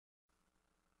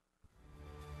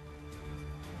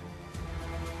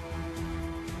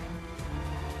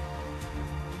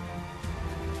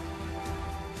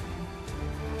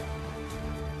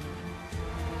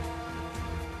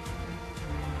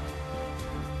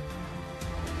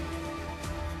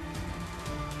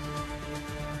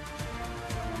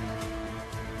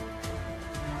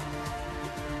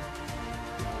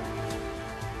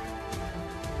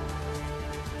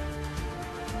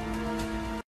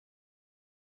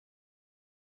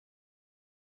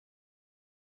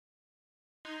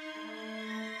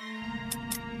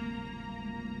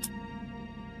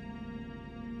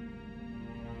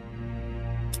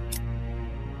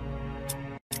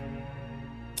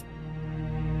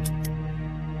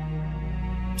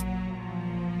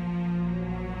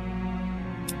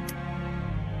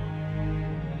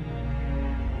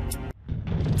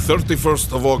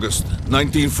31st of August,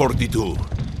 1942.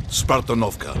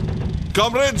 Spartanovka.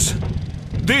 Comrades,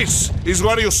 this is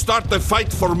where you start the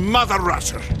fight for Mother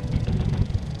Russia.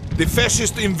 The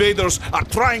fascist invaders are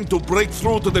trying to break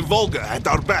through to the Volga at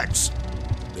our backs.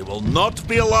 They will not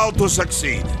be allowed to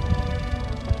succeed.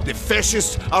 The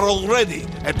fascists are already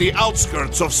at the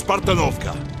outskirts of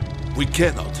Spartanovka. We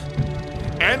cannot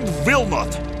and will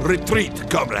not retreat,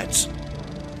 comrades.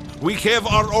 We have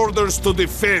our orders to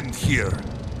defend here.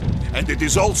 And it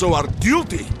is also our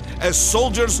duty as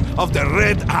soldiers of the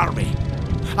Red Army.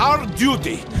 Our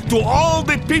duty to all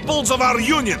the peoples of our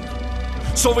Union.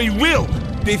 So we will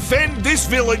defend this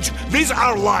village with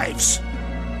our lives.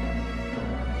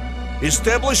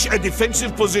 Establish a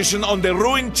defensive position on the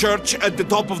ruined church at the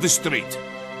top of the street.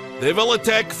 They will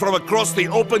attack from across the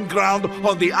open ground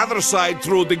on the other side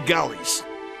through the gullies.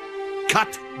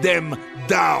 Cut them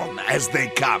down as they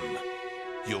come.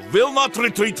 You will not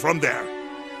retreat from there.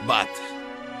 But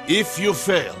if you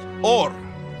fail, or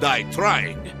die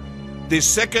trying, the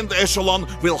second echelon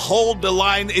will hold the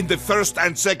line in the first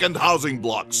and second housing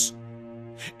blocks.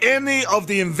 Any of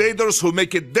the invaders who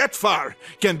make it that far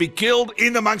can be killed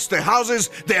in amongst the houses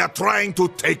they are trying to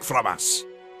take from us.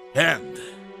 And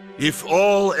if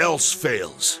all else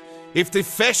fails, if the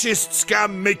fascist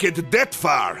scum make it that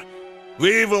far,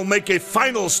 we will make a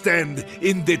final stand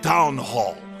in the town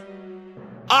hall.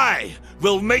 I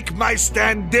will make my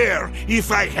stand there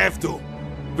if I have to.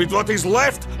 With what is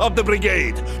left of the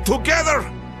brigade,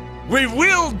 together, we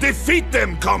will defeat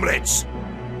them, comrades!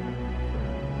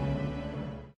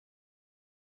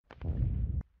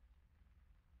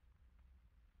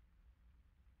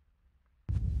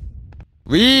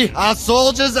 We are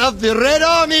soldiers of the Red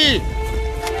Army!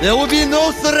 There will be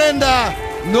no surrender,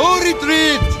 no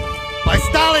retreat! By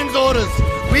Stalin's orders,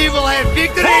 we will have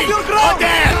victory or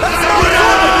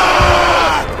death!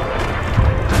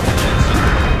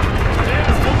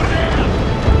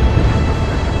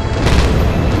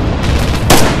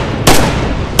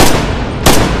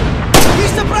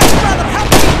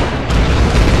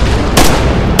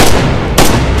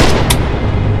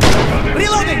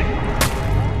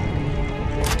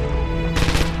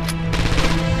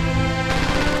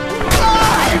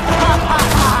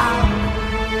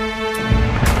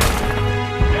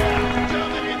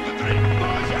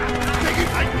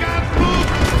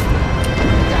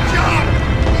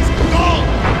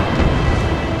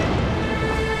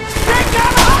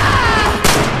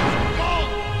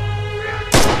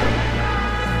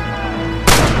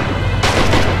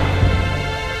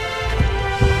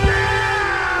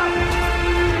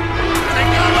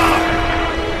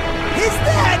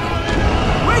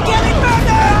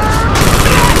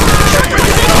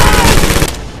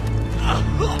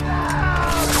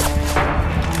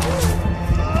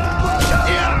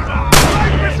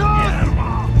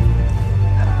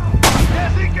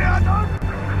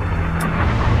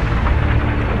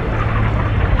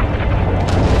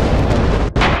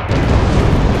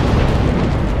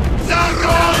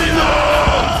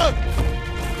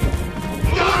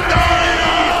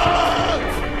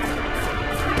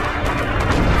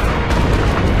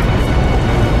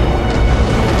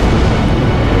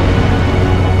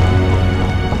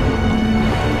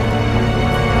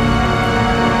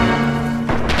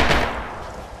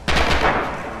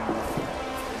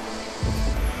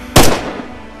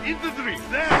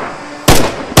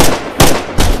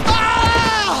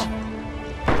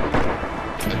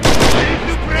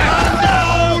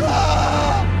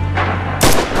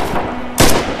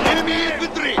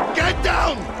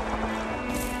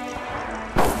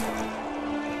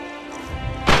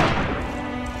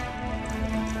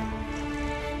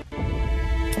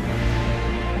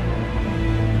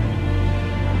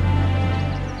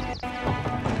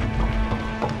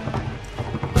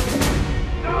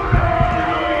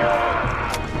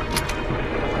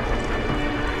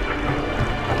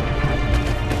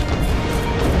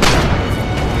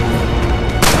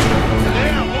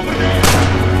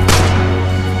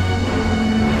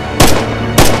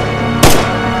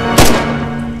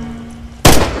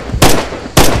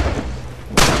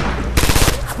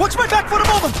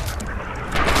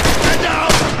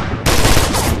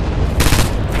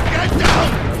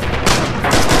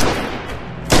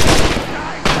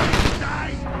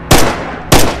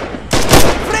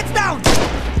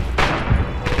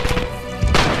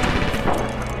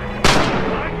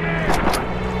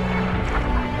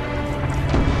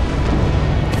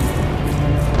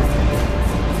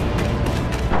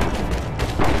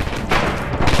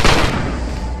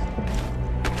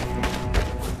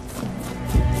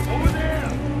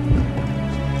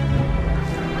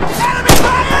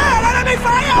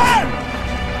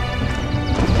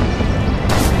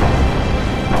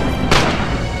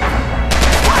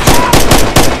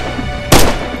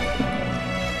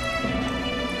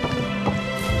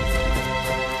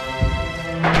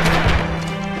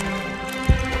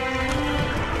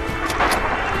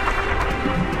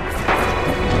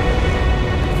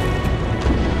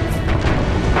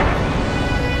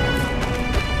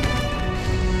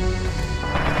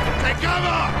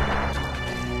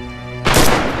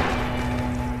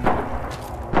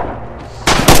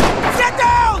 Get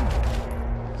down!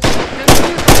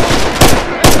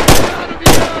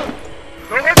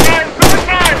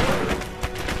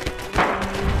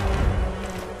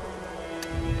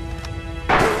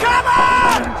 Come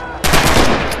on!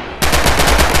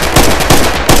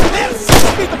 There's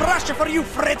 6 feet of Russia for you,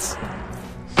 Fritz!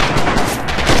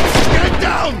 Get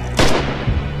down!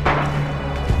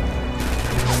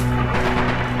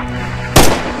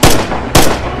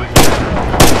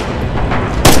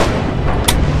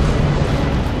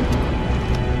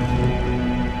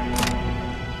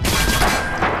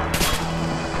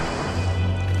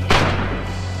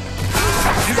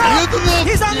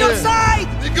 He's on your side!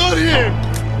 They got him!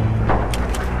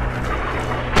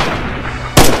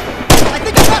 I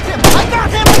think I got him! I got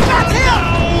him! I got him!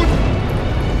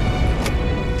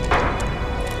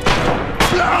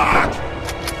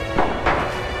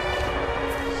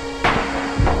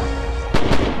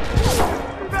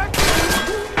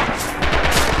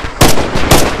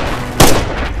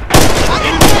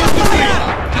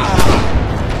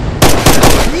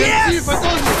 Yes!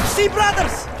 See,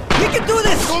 brothers! We can do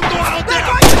this! Don't go out They're there!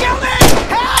 going to kill me!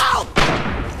 Help!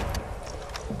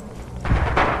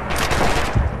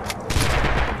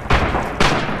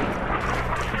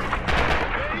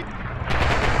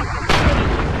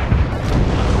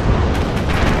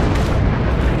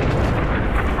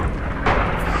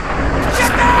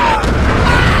 Get down!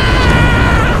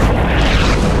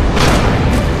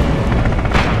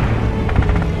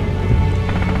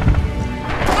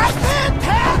 I can't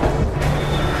help!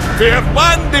 We have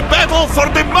won the battle for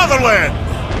the motherland!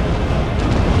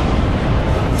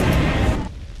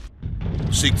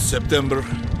 6th September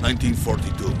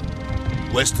 1942,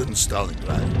 Western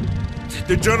Stalingrad.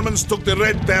 The Germans took the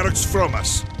Red Barracks from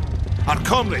us. Our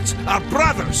comrades, our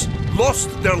brothers, lost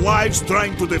their lives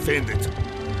trying to defend it.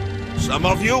 Some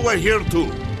of you were here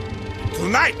too.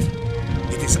 Tonight,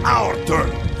 it is our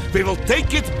turn. We will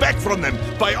take it back from them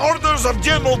by orders of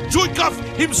General Zhuikov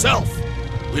himself.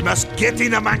 We must get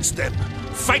in amongst them,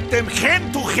 fight them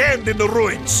hand to hand in the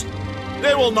ruins.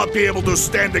 They will not be able to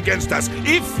stand against us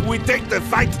if we take the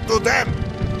fight to them.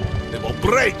 They will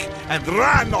break and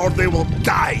run, or they will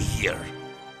die here.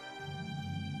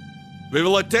 We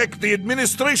will attack the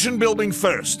administration building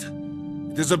first.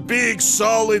 It is a big,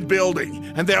 solid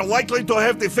building, and they are likely to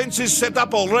have defenses set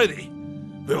up already.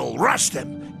 We will rush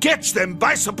them, catch them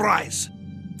by surprise.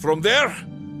 From there,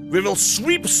 we will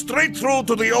sweep straight through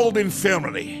to the old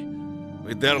infirmary.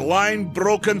 With their line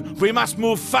broken, we must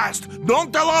move fast.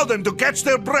 Don't allow them to catch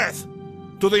their breath.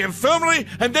 To the infirmary,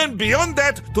 and then beyond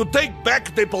that, to take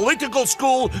back the political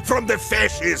school from the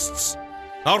fascists.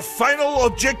 Our final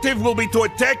objective will be to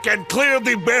attack and clear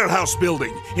the warehouse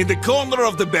building in the corner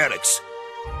of the barracks.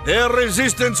 Their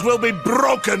resistance will be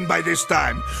broken by this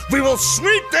time. We will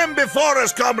sweep them before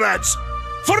us, comrades!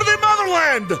 For the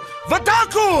motherland!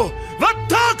 Vataku!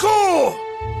 Vataku!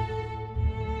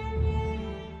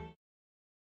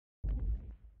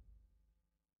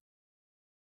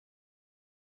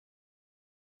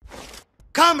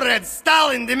 Comrade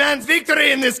Stalin demands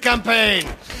victory in this campaign!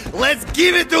 Let's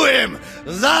give it to him!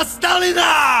 За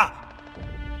Stalina!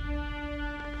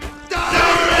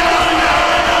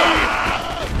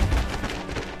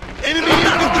 Enemy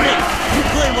infantry!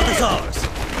 Reclaim what is ours!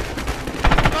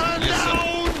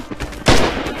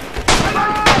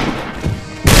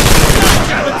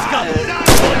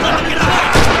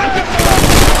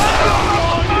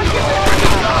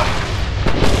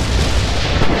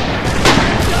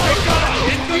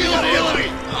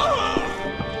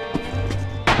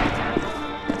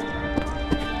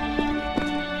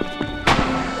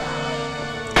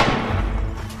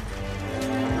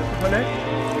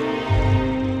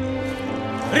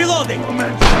 Reloading!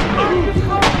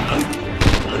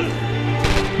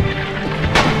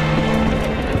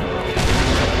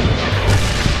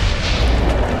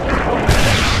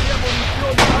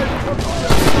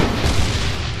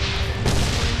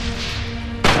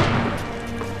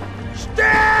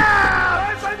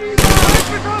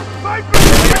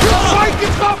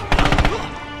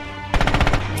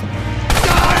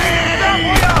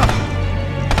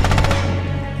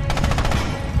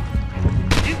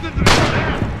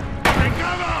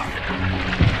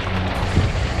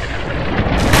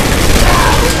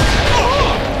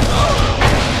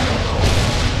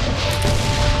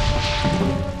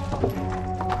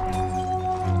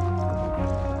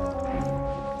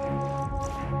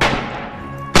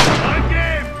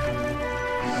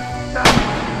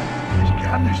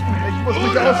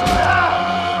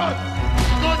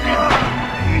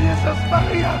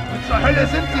 Was zur Hölle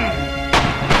sind Sie?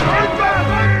 Runter!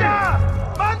 Runter!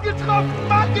 Mark getroffen!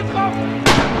 Mark getroffen!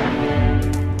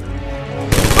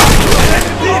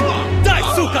 Дай,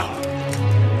 сука!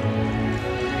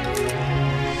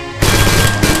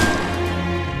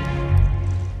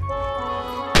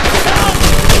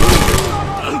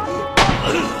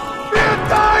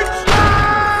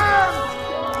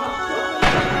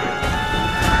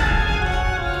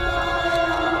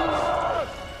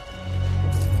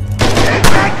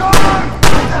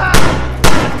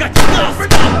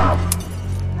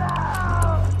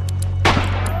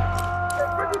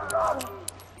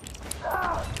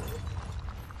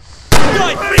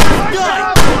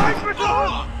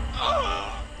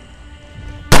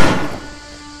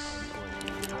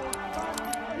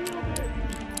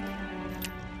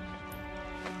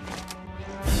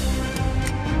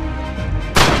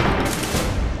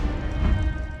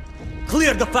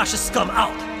 Clear the fascist scum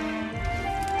out!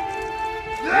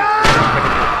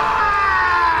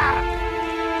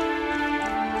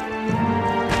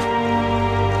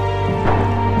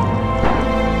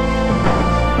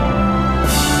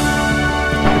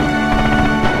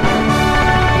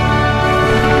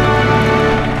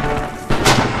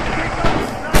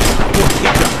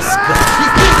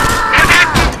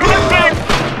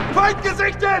 Feind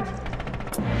gesichtet!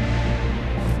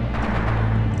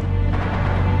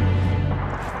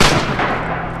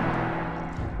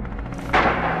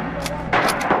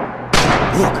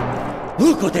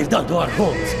 Look what they've done to our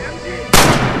homes!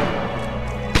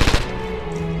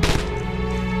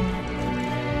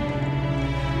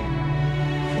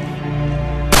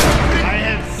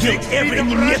 Get every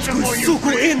немецкую суку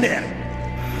in there!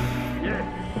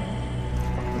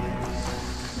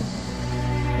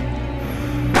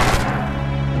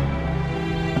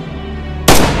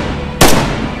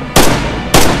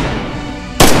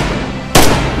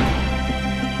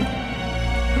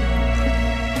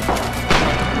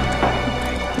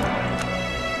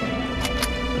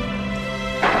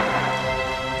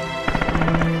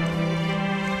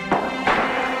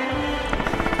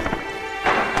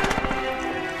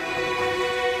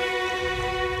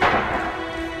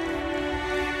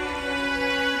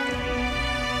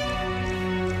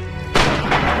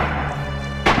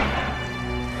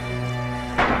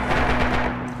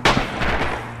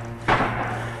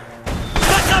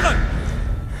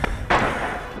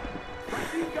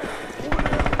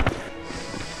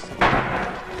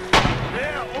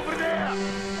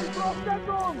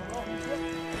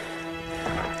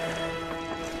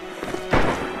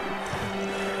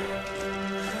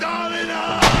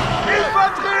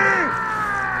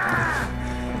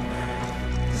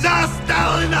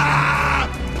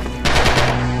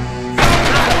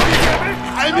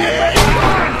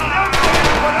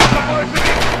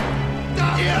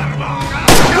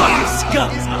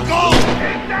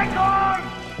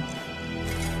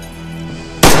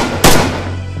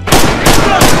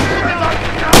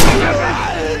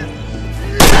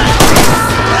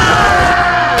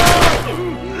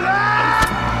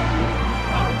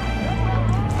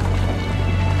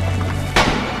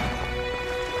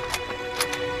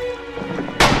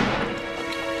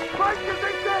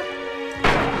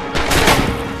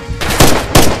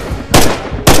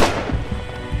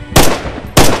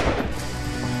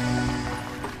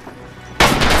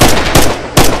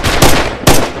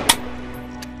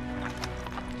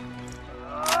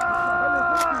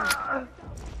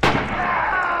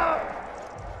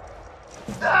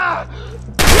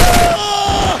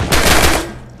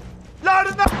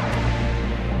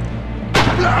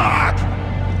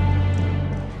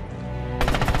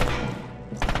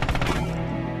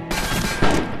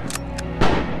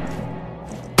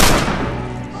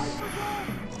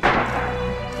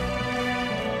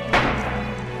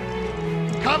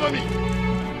 Cover me!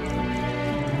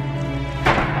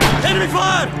 Enemy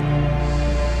fire!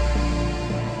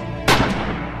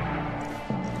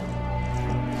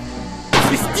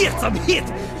 Свистец, I'm hit!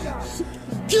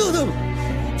 Kill them!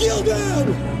 Kill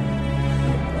them!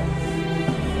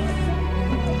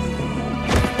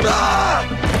 Ah!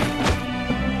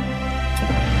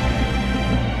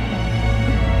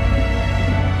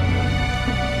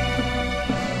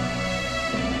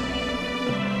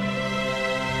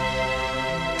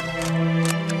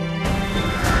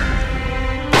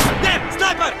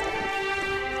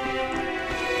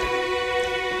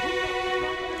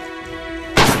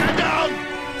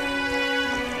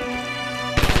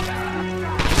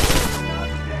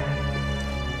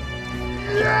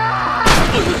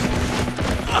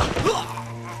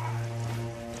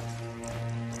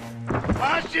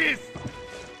 Fascist!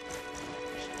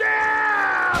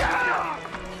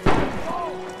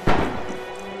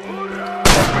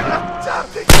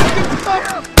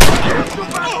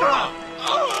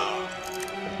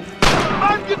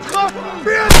 Mann getroffen!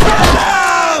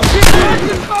 Mann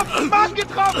getroffen! Mann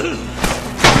getroffen!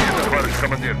 Товарищ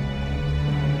командир.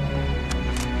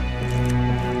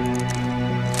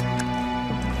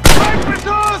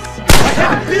 Beschuss!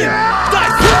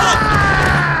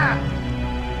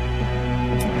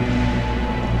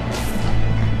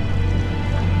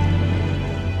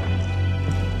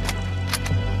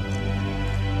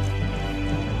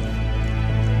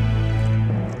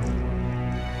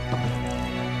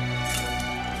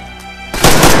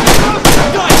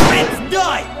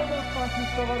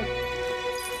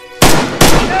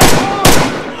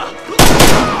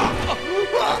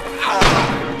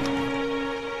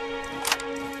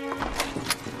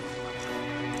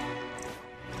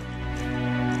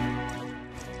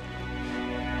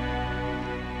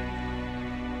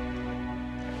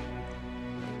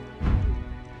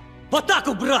 В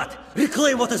атаку, брат!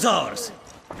 Reclaim what is ours!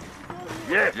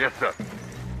 Yes, yes, sir.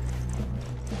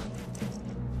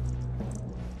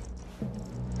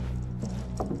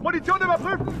 Munition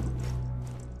überprüfen!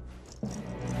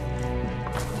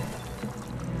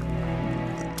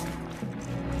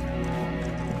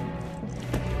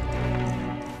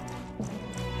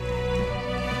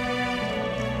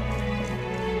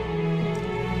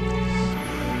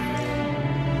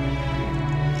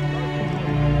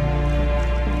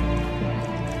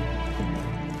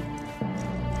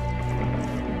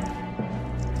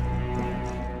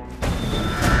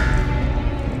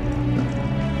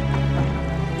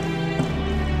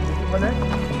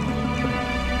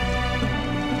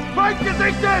 Feind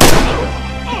gesichtet!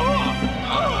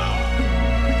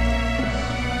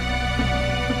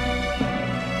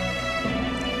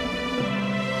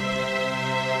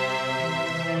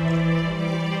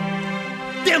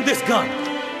 Damn this gun!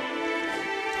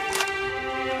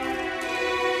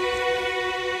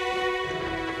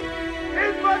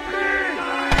 Infanterie!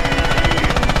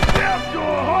 Yes, du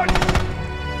Hund!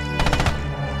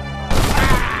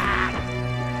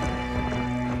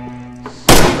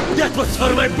 That was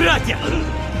for my братья!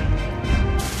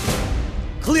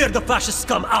 Clear the fascist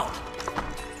scum out!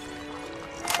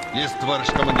 Есть, товарищ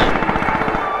командир.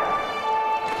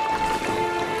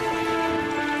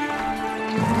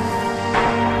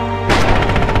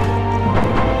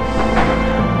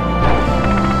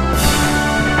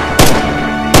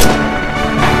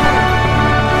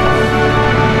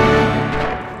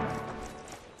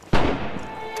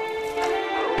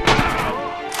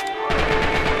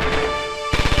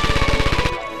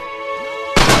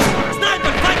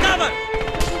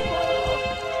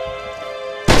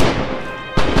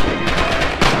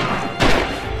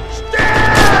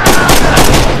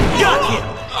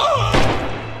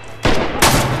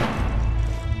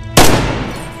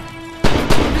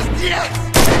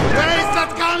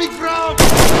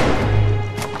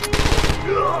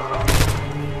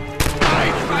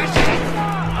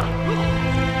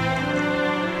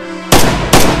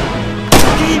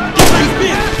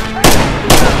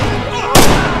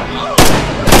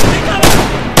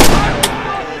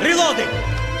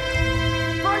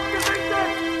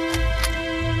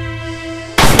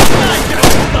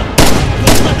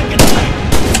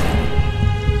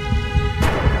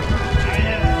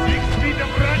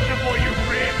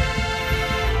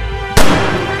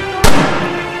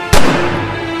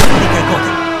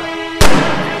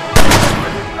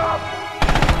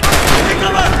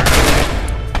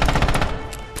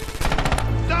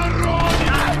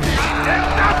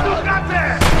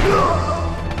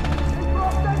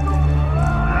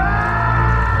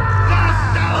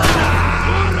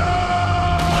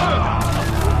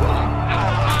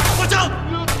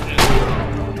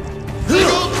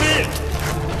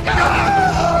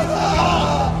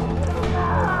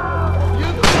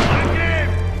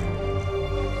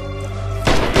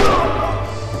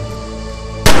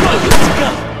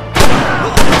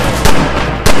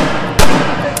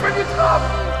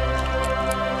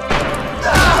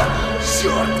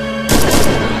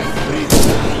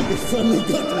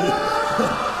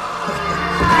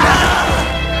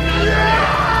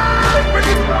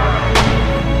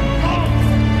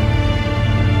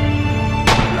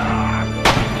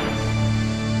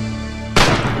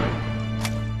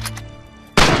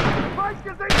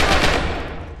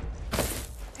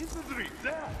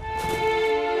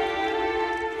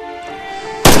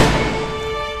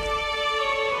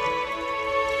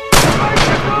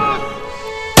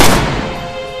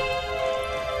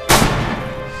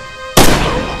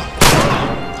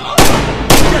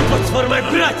 For my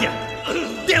братья!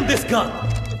 Damn this gun!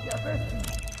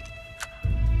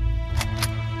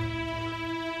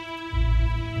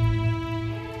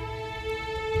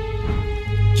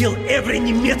 Kill every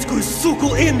немецкую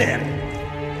суку in there!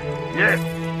 Yes!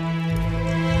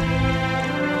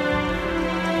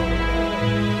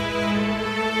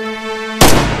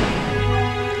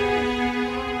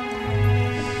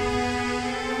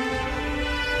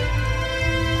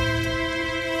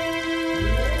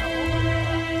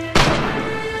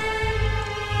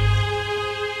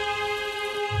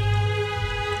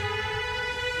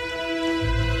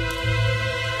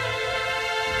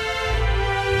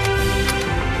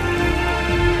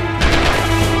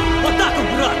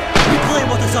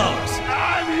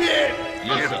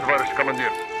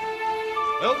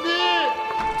 Help me!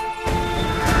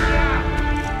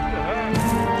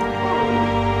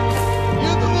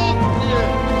 Get the lock here!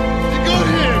 They got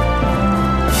him!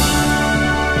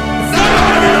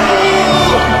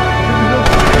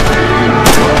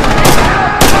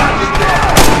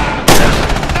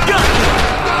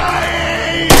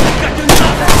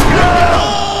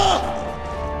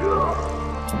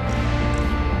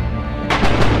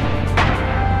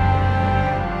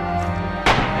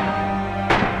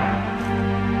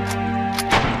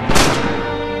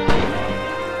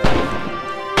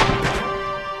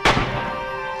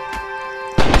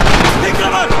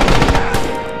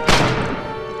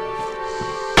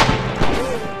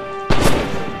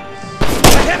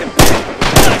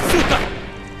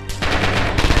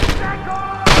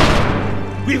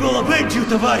 We will avenge you,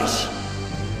 товарищ!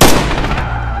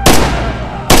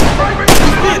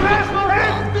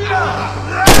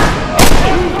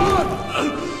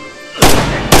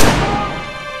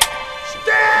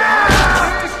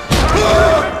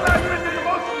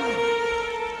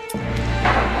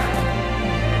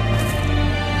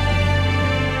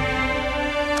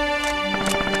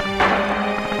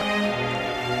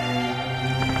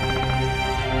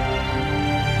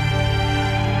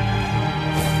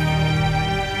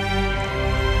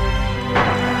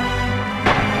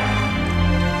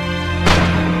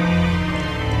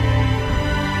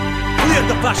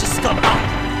 The fascists come out!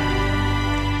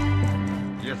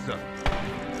 Yes, sir.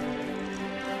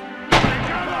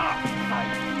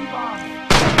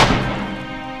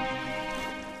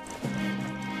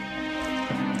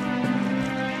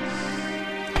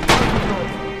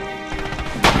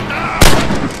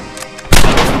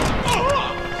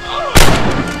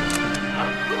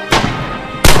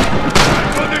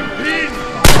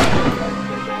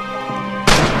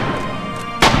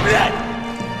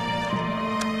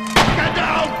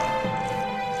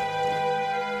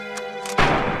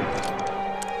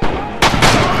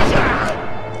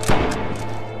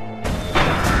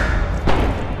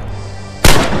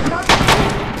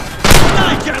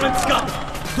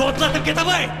 Don't let them get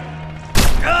away!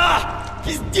 Ah!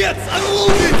 Пиздец!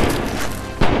 Оглушить!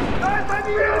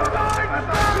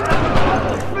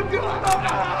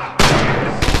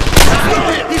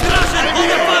 He's Russian! Hold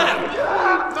the fire!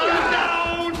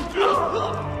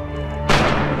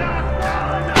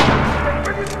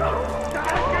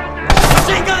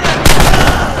 Machine gunner!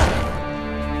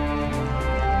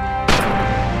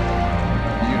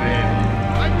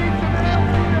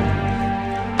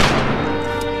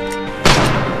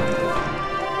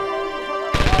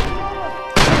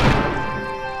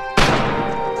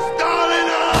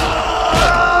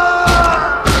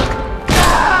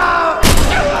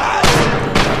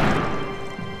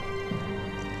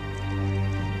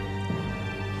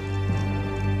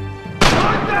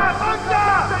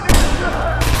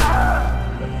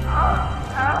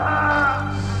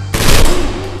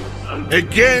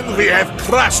 Again, we have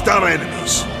crushed our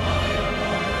enemies.